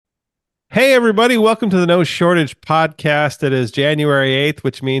Hey, everybody, welcome to the No Shortage podcast. It is January 8th,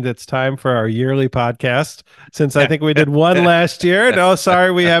 which means it's time for our yearly podcast. Since I think we did one last year. No,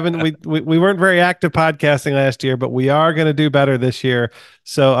 sorry, we haven't. We weren't very active podcasting last year, but we are going to do better this year.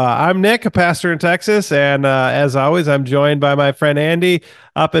 So I'm Nick, a pastor in Texas. And as always, I'm joined by my friend Andy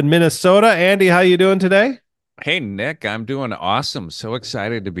up in Minnesota. Andy, how you doing today? Hey, Nick, I'm doing awesome. So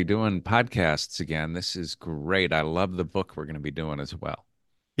excited to be doing podcasts again. This is great. I love the book we're going to be doing as well.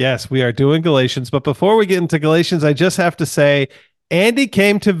 Yes, we are doing Galatians. But before we get into Galatians, I just have to say, Andy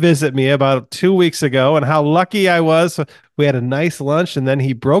came to visit me about 2 weeks ago, and how lucky I was. We had a nice lunch, and then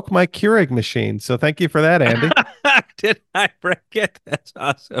he broke my Keurig machine. So thank you for that, Andy. Did I break it? That's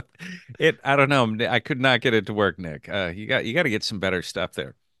awesome. I don't know. I could not get it to work, Nick. You got to get some better stuff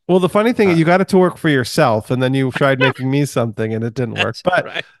there. Well, the funny thing is, Uh, you got it to work for yourself, and then you tried making me something, and it didn't work. that's But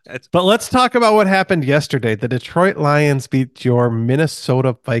right. That's but let's talk about what happened yesterday. The Detroit Lions beat your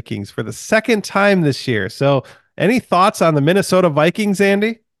Minnesota Vikings for the second time this year. So, any thoughts on the Minnesota Vikings,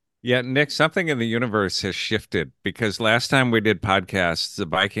 Andy? Yeah, Nick, something in the universe has shifted because last time we did podcasts, the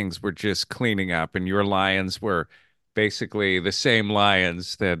Vikings were just cleaning up, and your Lions were basically the same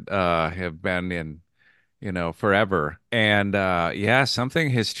Lions that have been in forever. And yeah,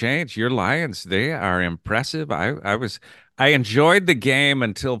 something has changed. Your Lions, they are impressive. I enjoyed the game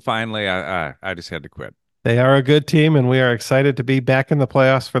until finally I just had to quit. They are a good team, and we are excited to be back in the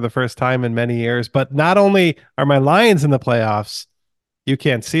playoffs for the first time in many years. But not only are my Lions in the playoffs, you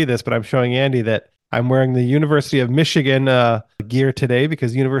can't see this, but I'm showing Andy that I'm wearing the University of Michigan gear today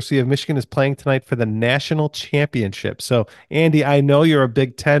because University of Michigan is playing tonight for the national championship. So, Andy, I know you're a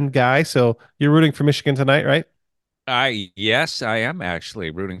Big Ten guy, so you're rooting for Michigan tonight, right? Yes, I am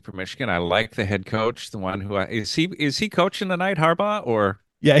actually rooting for Michigan. I like the head coach, the one who is he coaching tonight, Harbaugh, or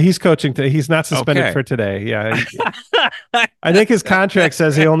Yeah, he's coaching today. He's not suspended okay. for today. Yeah, I think his contract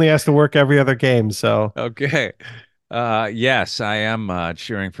says he only has to work every other game. So, Okay. Yes, I am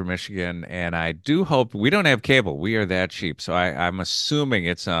cheering for Michigan, and I do hope we don't have cable. We are that cheap, so I'm assuming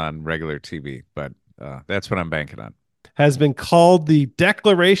it's on regular TV, but that's what I'm banking on. has been called the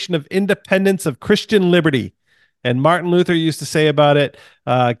Declaration of Independence of Christian Liberty. And Martin Luther used to say about it,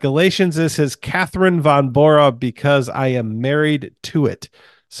 Galatians is his Catherine von Bora because I am married to it.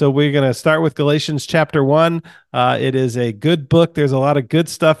 So we're going to start with Galatians chapter 1. It is a good book. There's a lot of good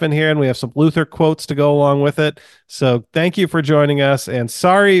stuff in here, and we have some Luther quotes to go along with it. So thank you for joining us. And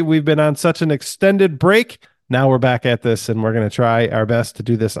sorry we've been on such an extended break. Now we're back at this, and we're going to try our best to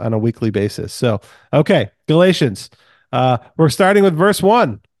do this on a weekly basis. So, okay, Galatians. We're starting with verse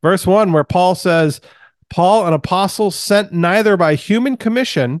 1. Verse 1, where Paul says, Paul, an apostle, sent neither by human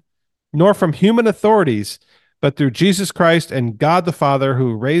commission nor from human authorities, but through Jesus Christ and God the Father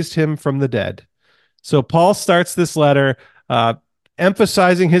who raised him from the dead. So Paul starts this letter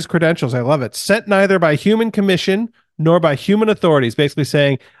emphasizing his credentials. I love it. Sent neither by human commission nor by human authorities, basically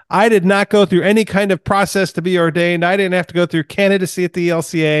saying, I did not go through any kind of process to be ordained. I didn't have to go through candidacy at the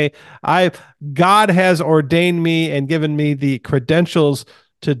LCA. I God has ordained me and given me the credentials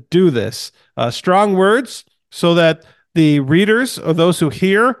to do this. Strong words so that the readers or those who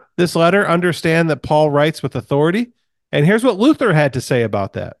hear this letter understand that Paul writes with authority. And here's what Luther had to say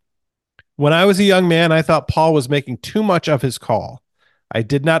about that. When I was a young man, I thought Paul was making too much of his call. I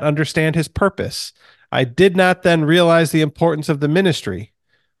did not understand his purpose. I did not then realize the importance of the ministry.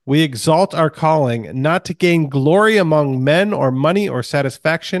 We exalt our calling not to gain glory among men or money or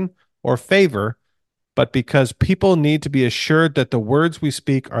satisfaction or favor, but because people need to be assured that the words we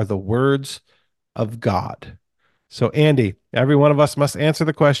speak are the words of God. So, Andy, every one of us must answer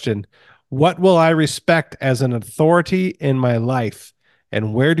the question, what will I respect as an authority in my life?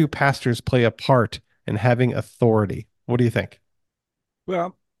 And where do pastors play a part in having authority? What do you think?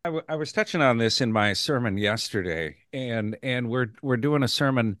 Well, I was touching on this in my sermon yesterday, and we're doing a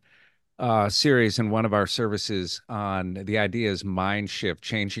sermon series in one of our services on the idea is mind shift,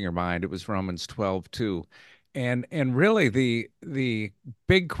 changing your mind. It was Romans 12:2. And really the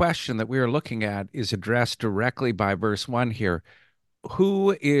big question that we are looking at is addressed directly by verse 1 here.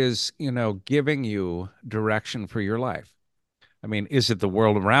 Who is, giving you direction for your life? I mean, is it the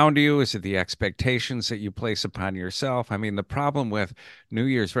world around you? Is it the expectations that you place upon yourself? I mean, the problem with New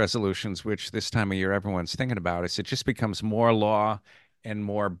Year's resolutions, which this time of year everyone's thinking about, is it just becomes more law and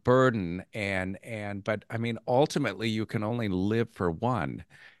more burden. But I mean, ultimately, you can only live for one.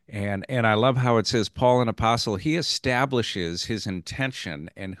 And I love how it says Paul, an apostle, he establishes his intention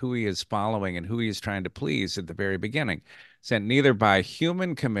and who he is following and who he is trying to please at the very beginning. Sent neither by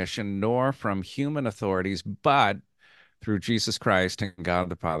human commission nor from human authorities, but through Jesus Christ and God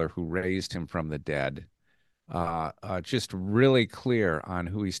the Father who raised him from the dead. just really clear on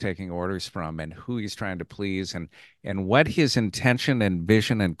who he's taking orders from and who he's trying to please and what his intention and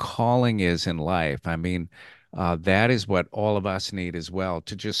vision and calling is in life. I mean, that is what all of us need as well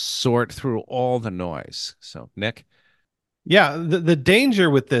to just sort through all the noise. So, Nick? Yeah, the danger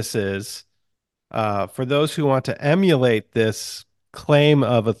with this is for those who want to emulate this claim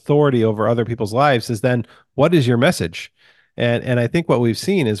of authority over other people's lives is then what is your message? And I think what we've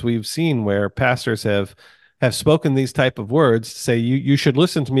seen where pastors have spoken these type of words to say you should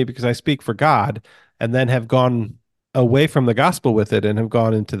listen to me because I speak for God, and then have gone away from the gospel with it and have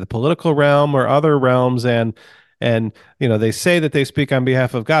gone into the political realm or other realms, and they say that they speak on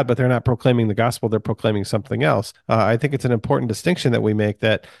behalf of God, but they're not proclaiming the gospel, they're proclaiming something else. I think it's an important distinction that we make,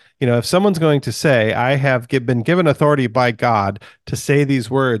 that if someone's going to say, I have been given authority by God to say these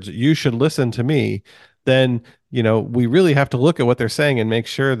words, you should listen to me, then, we really have to look at what they're saying and make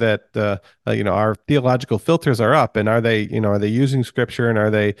sure that, our theological filters are up. And are they using scripture, and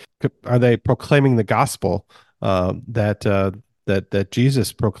are they proclaiming the gospel that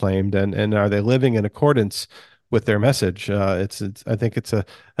Jesus proclaimed, and are they living in accordance with their message? I think it's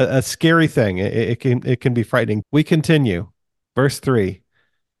a scary thing. It can be frightening. We continue. Verse 3.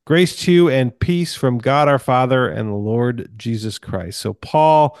 Grace to you and peace from God our Father and the Lord Jesus Christ. So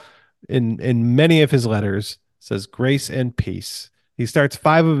Paul, in many of his letters, says grace and peace. He starts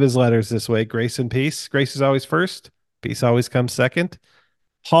 5 of his letters this way: grace and peace. Grace is always first, peace always comes second.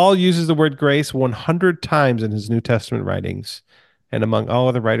 Paul uses the word grace 100 times in his New Testament writings. And among all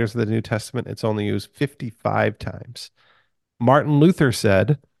other writers of the New Testament, it's only used 55 times. Martin Luther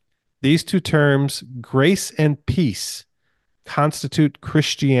said, these two terms, grace and peace, constitute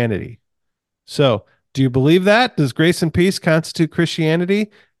Christianity. So, do you believe that? Does grace and peace constitute Christianity?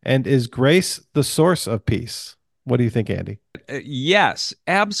 And is grace the source of peace? What do you think, Andy? Yes,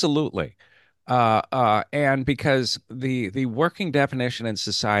 absolutely. And because the working definition in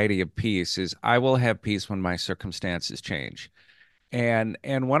society of peace is I will have peace when my circumstances change. And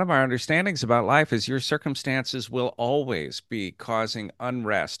one of our understandings about life is your circumstances will always be causing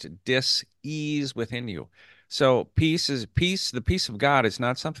unrest, dis-ease within you. So peace is peace. The peace of God is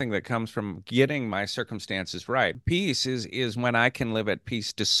not something that comes from getting my circumstances right. Peace is when I can live at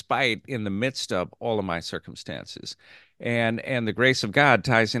peace despite in the midst of all of my circumstances. And the grace of God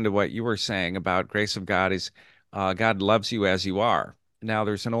ties into what you were saying about grace of God is God loves you as you are. Now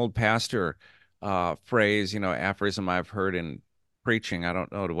there's an old pastor phrase, aphorism I've heard in preaching. I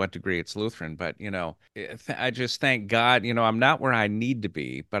don't know to what degree it's Lutheran, but I just thank God. I'm not where I need to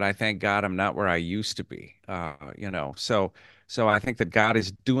be, but I thank God I'm not where I used to be. So I think that God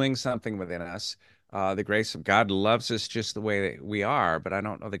is doing something within us. The grace of God loves us just the way that we are, but I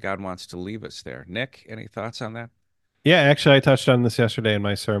don't know that God wants to leave us there. Nick, any thoughts on that? Yeah, actually, I touched on this yesterday in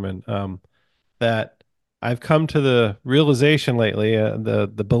my sermon. That I've come to the realization lately,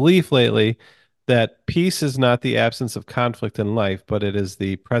 the belief lately, that peace is not the absence of conflict in life, but it is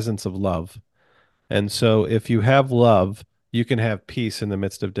the presence of love. And so if you have love, you can have peace in the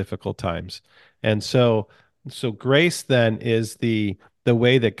midst of difficult times. And so grace then is the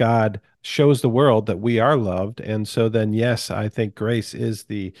way that God shows the world that we are loved. And so then yes, I think grace is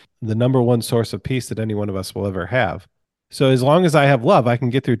the number one source of peace that any one of us will ever have. So as long as I have love, I can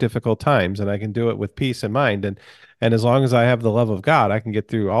get through difficult times, and I can do it with peace in mind. And as long as I have the love of God, I can get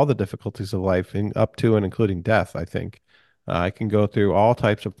through all the difficulties of life, up to and including death, I think. I can go through all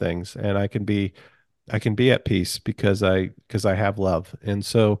types of things, and I can be at peace because I have love. And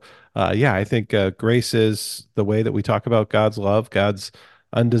so yeah, I think grace is the way that we talk about God's love, God's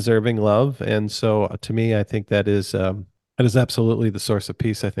undeserving love. And so to me, I think that is absolutely the source of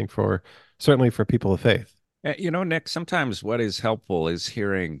peace, I think, for certainly for people of faith. Nick, sometimes what is helpful is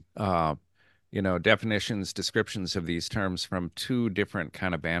hearing, definitions, descriptions of these terms from two different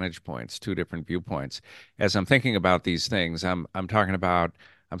kind of vantage points, two different viewpoints. As I'm thinking about these things, I'm thinking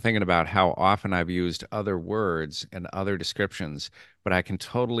about how often I've used other words and other descriptions, but I can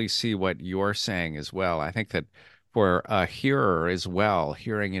totally see what you're saying as well. I think that for a hearer as well,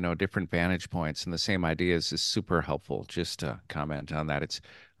 hearing, different vantage points and the same ideas is super helpful. Just to comment on that.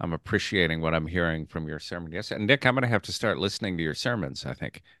 I'm appreciating what I'm hearing from your sermon. Yes, and Nick, I'm going to have to start listening to your sermons, I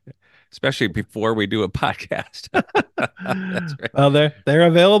think, especially before we do a podcast. That's right. Well, they're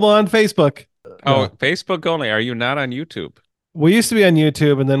available on Facebook. Oh, No, Facebook only. Are you not on YouTube? we used to be on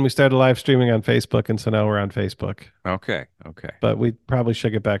YouTube, and then we started live streaming on Facebook, and so now we're on Facebook. Okay, okay. But we probably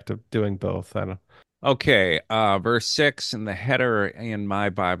should get back to doing both. I don't. Okay, verse 6 in the header in my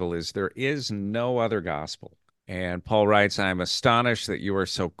Bible is there is no other gospel. And Paul writes, I am astonished that you are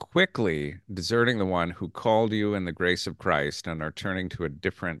so quickly deserting the one who called you in the grace of Christ and are turning to a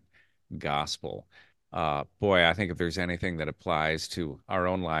different gospel. Boy, I think if there's anything that applies to our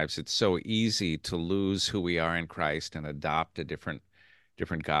own lives, it's so easy to lose who we are in Christ and adopt a different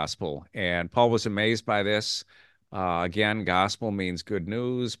gospel. And Paul was amazed by this. Again, gospel means good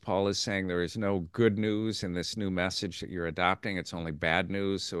news. Paul is saying there is no good news in this new message that you're adopting. It's only bad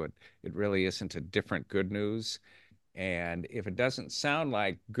news. So it really isn't a different good news. And if it doesn't sound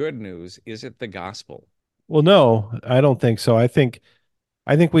like good news, is it the gospel? Well, no, I don't think so. I think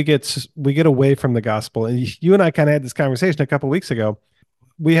we get away from the gospel. And you and I kind of had this conversation a couple weeks ago.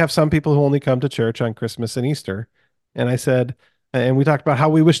 We have some people who only come to church on Christmas and Easter. And I said, and we talked about how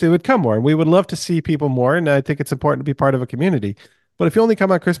we wish they would come more. And we would love to see people more. And I think it's important to be part of a community. But if you only come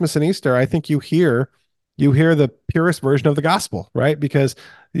on Christmas and Easter, I think you hear the purest version of the gospel, right? Because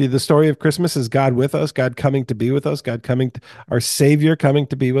the story of Christmas is God with us, God coming to be with us, God coming, our Savior coming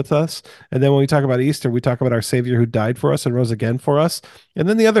to be with us. And then when we talk about Easter, we talk about our Savior who died for us and rose again for us. And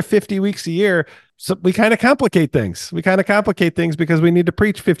then the other 50 weeks a year, so we kind of complicate things. We kind of complicate things because we need to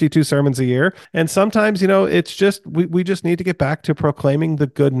preach 52 sermons a year. And sometimes, it's just we just need to get back to proclaiming the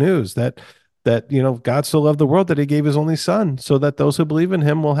good news that God so loved the world that he gave his only son so that those who believe in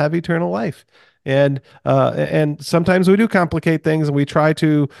him will have eternal life. And sometimes we do complicate things and we try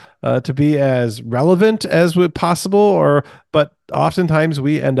to be as relevant as possible, but oftentimes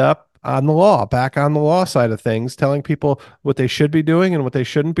we end up back on the law side of things, telling people what they should be doing and what they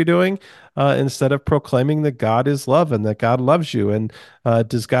shouldn't be doing, instead of proclaiming that God is love and that God loves you. And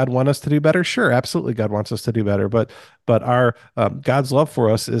does God want us to do better? Sure, absolutely, God wants us to do better. But our God's love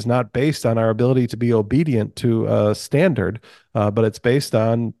for us is not based on our ability to be obedient to a standard, but it's based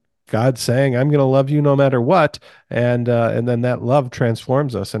on God saying, "I'm going to love you no matter what," and then that love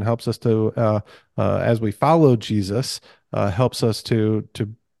transforms us and helps us to, as we follow Jesus, helps us to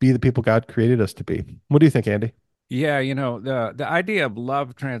be the people God created us to be. What do you think, Andy? Yeah, the idea of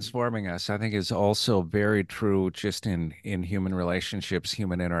love transforming us, I think, is also very true just in human relationships,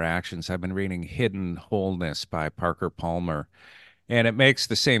 human interactions. I've been reading Hidden Wholeness by Parker Palmer, and it makes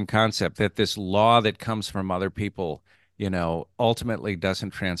the same concept that this law that comes from other people, ultimately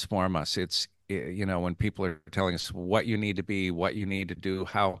doesn't transform us. When people are telling us what you need to be, what you need to do,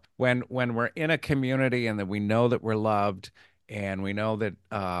 how when we're in a community and that we know that we're loved and we know that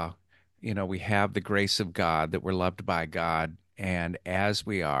we have the grace of God, that we're loved by God, and as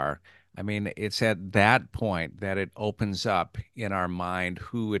we are, I mean, it's at that point that it opens up in our mind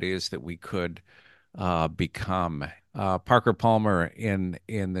who it is that we could become. Parker Palmer in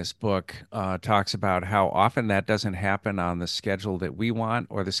this book talks about how often that doesn't happen on the schedule that we want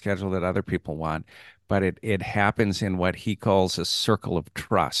or the schedule that other people want, but it happens in what he calls a circle of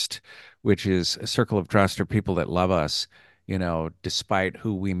trust, which is a circle of trust are people that love us, despite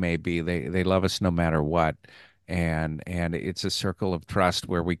who we may be. They love us no matter what, and it's a circle of trust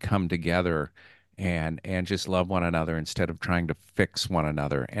where we come together and just love one another instead of trying to fix one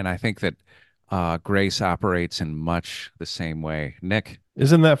another. And I think that grace operates in much the same way. Nick?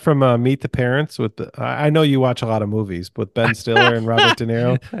 Isn't that from Meet the Parents? I know you watch a lot of movies with Ben Stiller and Robert De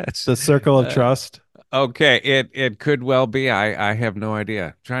Niro. That's The Circle of Trust. okay. It could well be. I have no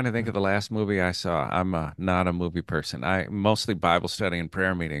idea. Trying to think of the last movie I saw. I'm not a movie person. I mostly Bible study and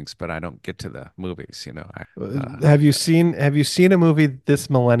prayer meetings, but I don't get to the movies. Have you seen a movie this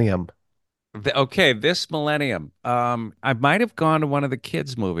millennium? Okay, this millennium. I might have gone to one of the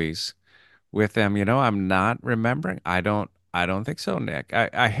kids' movies with them. I'm not remembering. I don't think so, Nick.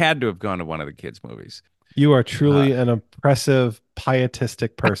 I had to have gone to one of the kids' movies. You are Uh, truly an impressive,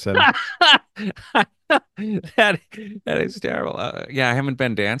 pietistic person. that that is terrible. Yeah, I haven't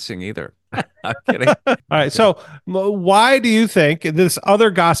been dancing either. I'm kidding. All right. So, why do you think this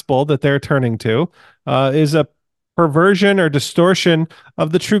other gospel that they're turning to is a perversion or distortion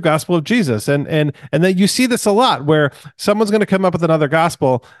of the true gospel of Jesus? And that you see this a lot, where someone's going to come up with another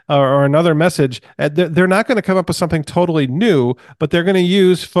gospel or another message. And they're not going to come up with something totally new, but they're going to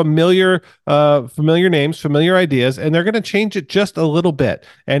use familiar names, familiar ideas, and they're going to change it just a little bit.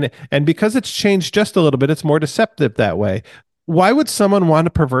 And because it's changed just a little bit, it's more deceptive that way. Why would someone want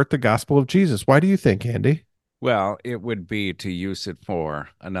to pervert the gospel of Jesus? Why do you think, Andy? Well, it would be to use it for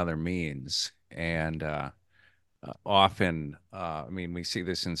another means, and often, I mean, we see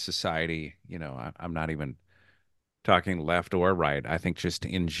this in society. I'm not even talking left or right. I think just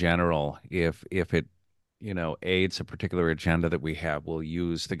in general, if it aids a particular agenda that we have, we'll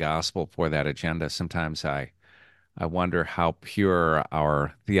use the gospel for that agenda. Sometimes I wonder how pure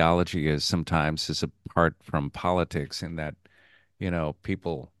our theology is sometimes is apart from politics, in that,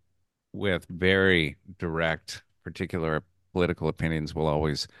 people with very direct, particular political opinions will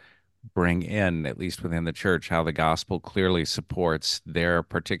always bring in, at least within the church, how the gospel clearly supports their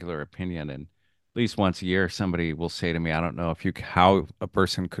particular opinion. And least once a year, somebody will say to me, I don't know if you how a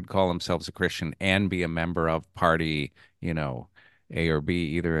person could call themselves a Christian and be a member of party, you know, A or B,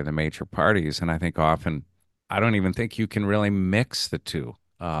 either of the major parties. And I think often, I don't even think you can really mix the two.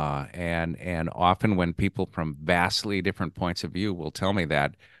 And often when people from vastly different points of view will tell me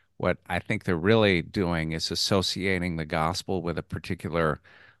that, what I think they're really doing is associating the gospel with a particular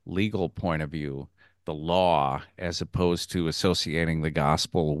legal point of view, the law, as opposed to associating the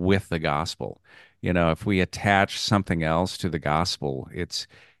gospel with the gospel. If we attach something else to the gospel,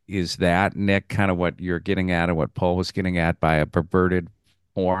 is that, Nick, kind of what you're getting at, or what Paul was getting at, by a perverted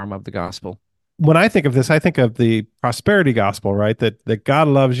form of the gospel? When I think of this, I think of the prosperity gospel, right? That God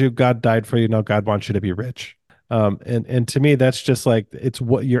loves you, God died for you, now God wants you to be rich. And to me, that's just like it's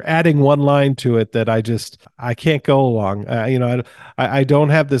what you're adding one line to it that I can't go along. I don't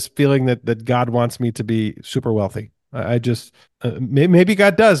have this feeling that God wants me to be super wealthy. I just maybe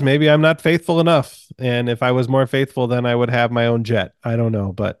God does. Maybe I'm not faithful enough. And if I was more faithful, then I would have my own jet. I don't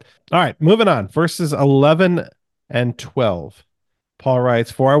know. But all right, moving on. Verses 11 and 12. Paul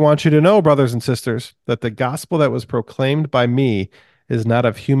writes, "For I want you to know, brothers and sisters, that the gospel that was proclaimed by me is not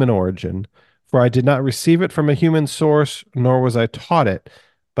of human origin. For I did not receive it from a human source, nor was I taught it,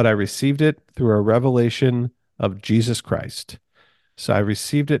 but I received it through a revelation of Jesus Christ." So I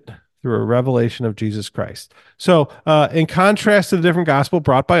received it through a revelation of Jesus Christ. So, in contrast to the different gospel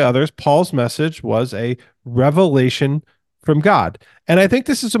brought by others, Paul's message was a revelation from God. And I think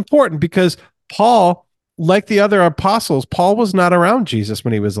this is important because Paul, like the other apostles, Paul was not around Jesus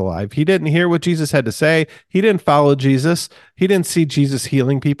when he was alive. He didn't hear what Jesus had to say. He didn't follow Jesus. He didn't see Jesus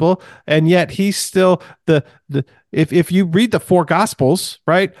healing people. And yet he's still the if you read the four gospels,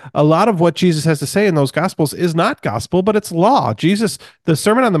 right, a lot of what Jesus has to say in those gospels is not gospel, but it's law. Jesus, the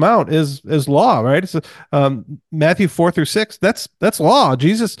Sermon on the Mount is law, right? It's Matthew 4 through 6. That's law.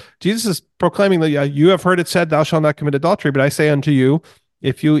 Jesus is proclaiming that you have heard it said, "Thou shalt not commit adultery," but I say unto you,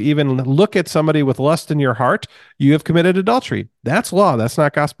 if you even look at somebody with lust in your heart, you have committed adultery. That's law. That's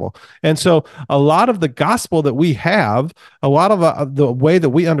not gospel. And so, a lot of the gospel that we have, a lot of the way that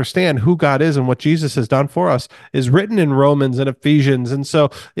we understand who God is and what Jesus has done for us, is written in Romans and Ephesians. And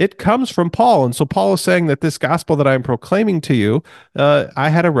so it comes from Paul. And so Paul is saying that this gospel that I'm proclaiming to you, I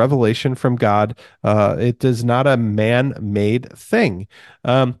had a revelation from God. It is not a man made thing.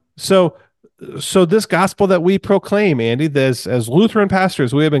 So this gospel that we proclaim, Andy, this as Lutheran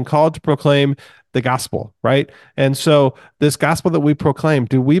pastors, we have been called to proclaim the gospel, right? And so this gospel that we proclaim,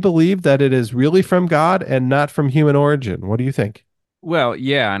 do we believe that it is really from God and not from human origin? What do you think? Well,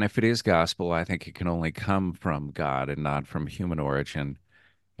 yeah, and if it is gospel, I think it can only come from God and not from human origin.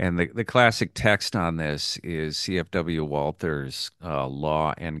 And the classic text on this is C.F.W. Walther's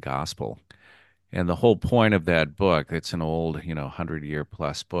Law and Gospel. And the whole point of that book, it's an old, 100-year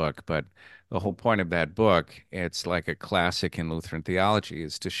plus book, but the whole point of that book, it's like a classic in Lutheran theology,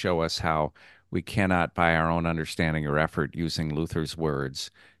 is to show us how we cannot, by our own understanding or effort, using Luther's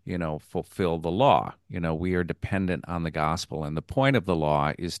words, fulfill the law. We are dependent on the gospel. And the point of the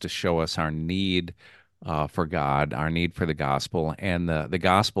law is to show us our need for God, our need for the gospel. And the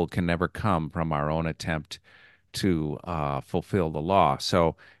gospel can never come from our own attempt to fulfill the law.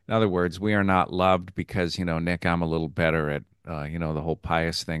 So, in other words, we are not loved because, Nick, I'm a little better at, the whole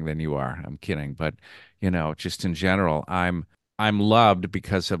pious thing than you are. I'm kidding. But, just in general, I'm loved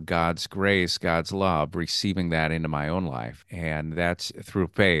because of God's grace, God's love, receiving that into my own life. And that's through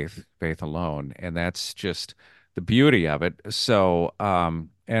faith, faith alone. And that's just the beauty of it. So, and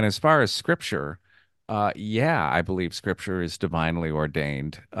as far as scripture, yeah, I believe scripture is divinely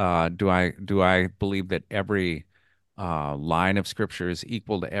ordained. Do I believe that every line of scripture is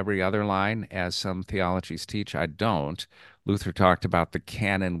equal to every other line, as some theologies teach? I don't. Luther talked about the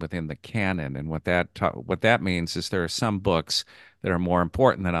canon within the canon, and what that means is there are some books that are more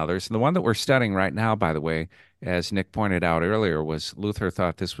important than others. And the one that we're studying right now, by the way, as Nick pointed out earlier, was Luther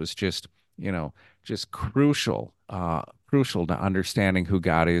thought this was just crucial to understanding who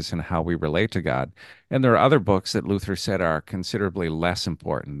God is and how we relate to God. And there are other books that Luther said are considerably less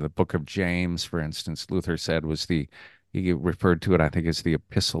important. The book of James, for instance, Luther said he referred to it, I think, as the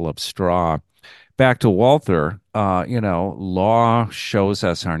epistle of straw. Back to Walther, law shows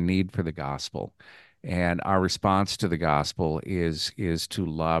us our need for the gospel. And our response to the gospel is to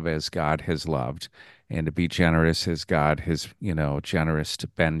love as God has loved, and to be generous as God has,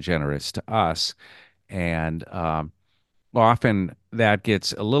 been generous to us. And often that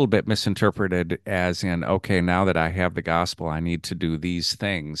gets a little bit misinterpreted as in, okay, now that I have the gospel, I need to do these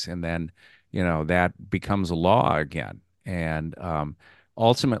things. And then, that becomes a law again. And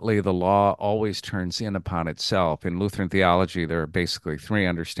ultimately the law always turns in upon itself. In Lutheran theology, there are basically three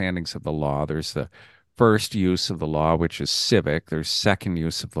understandings of the law. There's the first use of the law, which is civic. There's second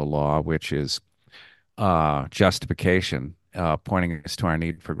use of the law, which is justification, pointing us to our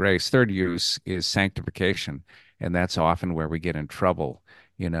need for grace. Third use is sanctification, and that's often where we get in trouble,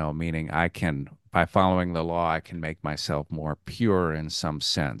 meaning by following the law, I can make myself more pure in some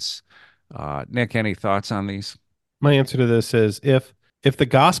sense. Nick, any thoughts on these? My answer to this is if the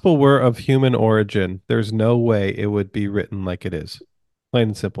gospel were of human origin, there's no way it would be written like it is. Plain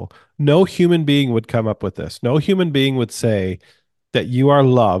and simple. No human being would come up with this. No human being would say that you are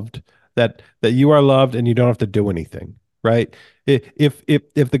loved, that you are loved and you don't have to do anything, right? If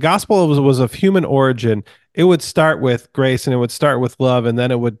the gospel was of human origin, it would start with grace and it would start with love, and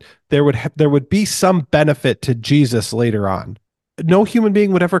then there would be some benefit to Jesus later on. No human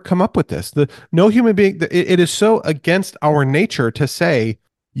being would ever come up with this. No human being. It is so against our nature to say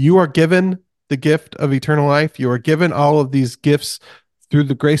you are given the gift of eternal life. You are given all of these gifts through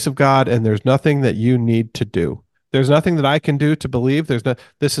the grace of God, and there's nothing that you need to do. There's nothing that I can do to believe. There's no.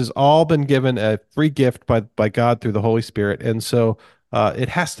 This has all been given a free gift by God through the Holy Spirit, and so it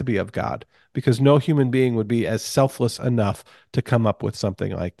has to be of God because no human being would be as selfless enough to come up with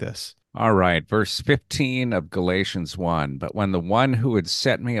something like this. All right, verse 15 of Galatians 1. But when the one who had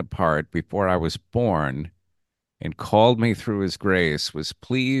set me apart before I was born and called me through his grace was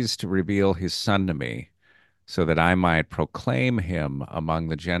pleased to reveal his son to me, so that I might proclaim him among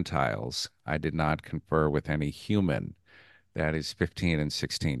the Gentiles, I did not confer with any human. That is 15 and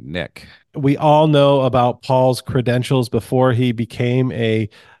 16. Nick. We all know about Paul's credentials before he became a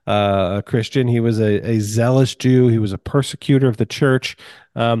Christian. He was a zealous Jew. He was a persecutor of the church.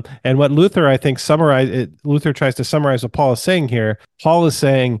 And what Luther, I think, Luther tries to summarize what Paul is saying here. Paul is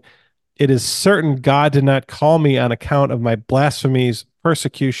saying, it is certain God did not call me on account of my blasphemies,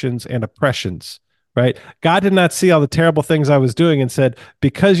 persecutions, and oppressions. Right? God did not see all the terrible things I was doing and said,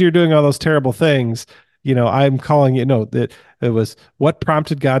 because you're doing all those terrible things, I'm calling you. No, that it was what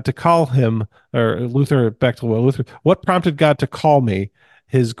prompted God to call him, or Luther, back to Luther, what prompted God to call me?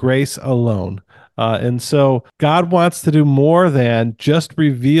 His grace alone. And so God wants to do more than just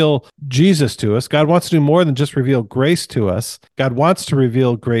reveal Jesus to us. God wants to do more than just reveal grace to us. God wants to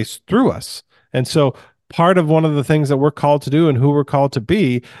reveal grace through us. And so part of one of the things that we're called to do and who we're called to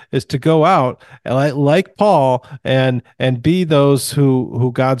be is to go out like Paul and be those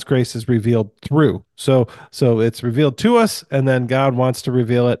who God's grace is revealed through. So it's revealed to us, and then God wants to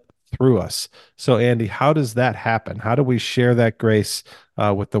reveal it through us. So Andy, how does that happen? How do we share that grace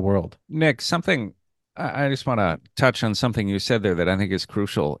with the world? Nick, I just want to touch on something you said there that I think is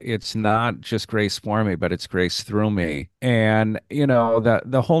crucial. It's not just grace for me, but it's grace through me. And,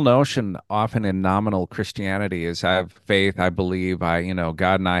 the whole notion often in nominal Christianity is I have faith, I believe,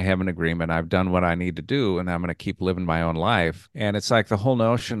 God and I have an agreement. I've done what I need to do, and I'm going to keep living my own life. And it's like the whole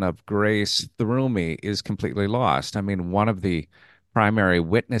notion of grace through me is completely lost. I mean, one of the primary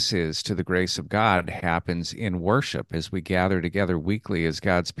witnesses to the grace of God happens in worship as we gather together weekly as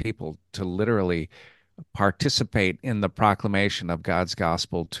God's people to literally participate in the proclamation of God's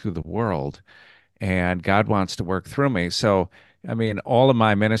gospel to the world. And God wants to work through me. So, I mean, all of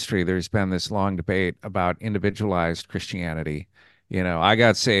my ministry, there's been this long debate about individualized Christianity. I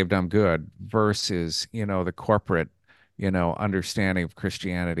got saved, I'm good, versus, the corporate, understanding of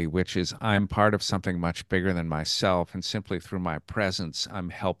Christianity, which is I'm part of something much bigger than myself. And simply through my presence, I'm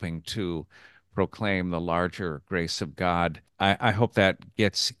helping to proclaim the larger grace of God. I hope that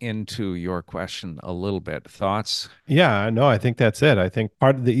gets into your question a little bit. Thoughts? Yeah, no, I think that's it. I think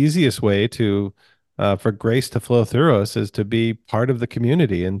part of the easiest way to for grace to flow through us is to be part of the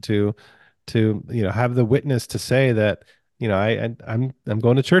community and to have the witness to say that I'm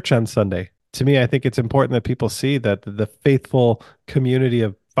going to church on Sunday. To me, I think it's important that people see that the faithful community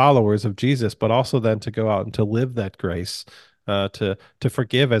of followers of Jesus, but also then to go out and to live that grace, to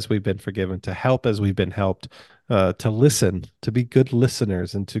forgive as we've been forgiven, to help as we've been helped, to listen, to be good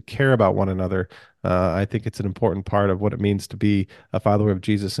listeners, and to care about one another. I think it's an important part of what it means to be a follower of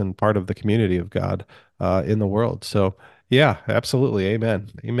Jesus and part of the community of God in the world. So, yeah, absolutely. Amen.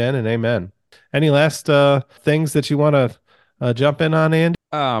 Amen and amen. Any last things that you want to jump in on, Andy?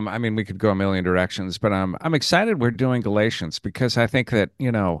 I mean, we could go a million directions, but I'm excited we're doing Galatians because I think that,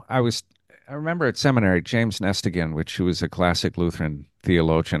 I remember at seminary, James Nestigan, who was a classic Lutheran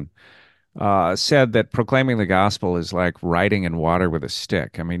theologian, said that proclaiming the gospel is like writing in water with a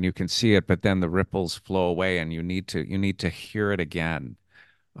stick. I mean, you can see it, but then the ripples flow away, and you need to hear it again.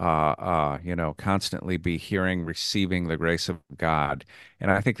 constantly be hearing, receiving the grace of God.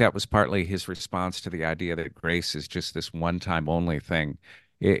 And I think that was partly his response to the idea that grace is just this one time only thing.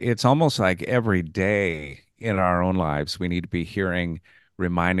 It's almost like every day in our own lives, we need to be hearing,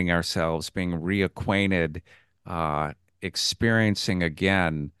 reminding ourselves, being reacquainted, uh, experiencing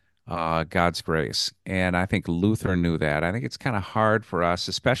again God's grace. And I think Luther knew that. I think it's kind of hard for us,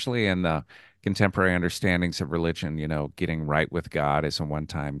 especially in the contemporary understandings of religion, getting right with God is a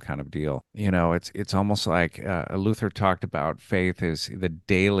one-time kind of deal. It's almost like Luther talked about faith is the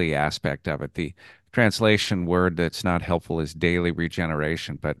daily aspect of it. The translation word that's not helpful is daily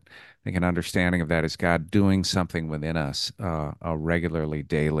regeneration, but I think an understanding of that is God doing something within us regularly,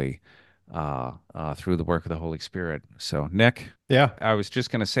 daily, through the work of the Holy Spirit. So, Nick, Yeah. I was just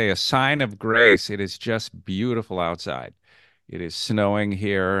going to say a sign of grace. It is just beautiful outside. It is snowing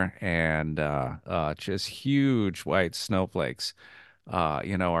here, and just huge white snowflakes,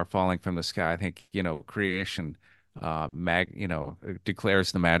 are falling from the sky. I think, creation,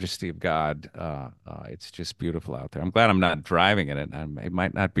 declares the majesty of God. It's just beautiful out there. I'm glad I'm not driving in it. It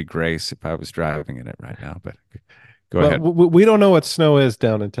might not be grace if I was driving in it right now, but go Well, ahead. we don't know what snow is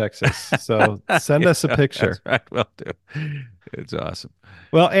down in Texas, so send us a Yeah, that's picture. right. Will do. It's awesome.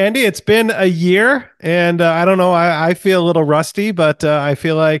 Well, Andy, it's been a year, and I don't know. I feel a little rusty, but I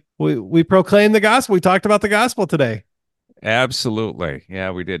feel like we proclaimed the gospel. We talked about the gospel today. Absolutely.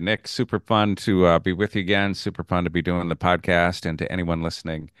 Yeah, we did. Nick, super fun to be with you again. Super fun to be doing the podcast. And to anyone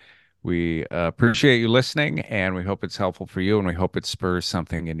listening, we appreciate you listening, and we hope it's helpful for you, and we hope it spurs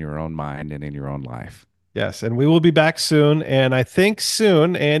something in your own mind and in your own life. Yes, and we will be back soon. And I think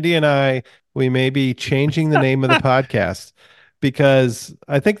soon, Andy and I, we may be changing the name of the podcast because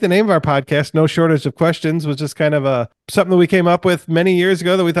I think the name of our podcast, No Shortage of Questions, was just kind of a something that we came up with many years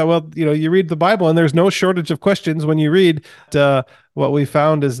ago that we thought, well, you read the Bible and there's no shortage of questions when you read. Uh, what we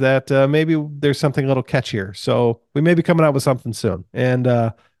found is that maybe there's something a little catchier. So we may be coming out with something soon. And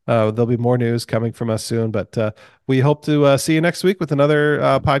there'll be more news coming from us soon, but we hope to see you next week with another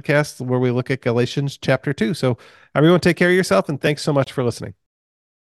podcast where we look at Galatians chapter 2. So, everyone, take care of yourself and thanks so much for listening.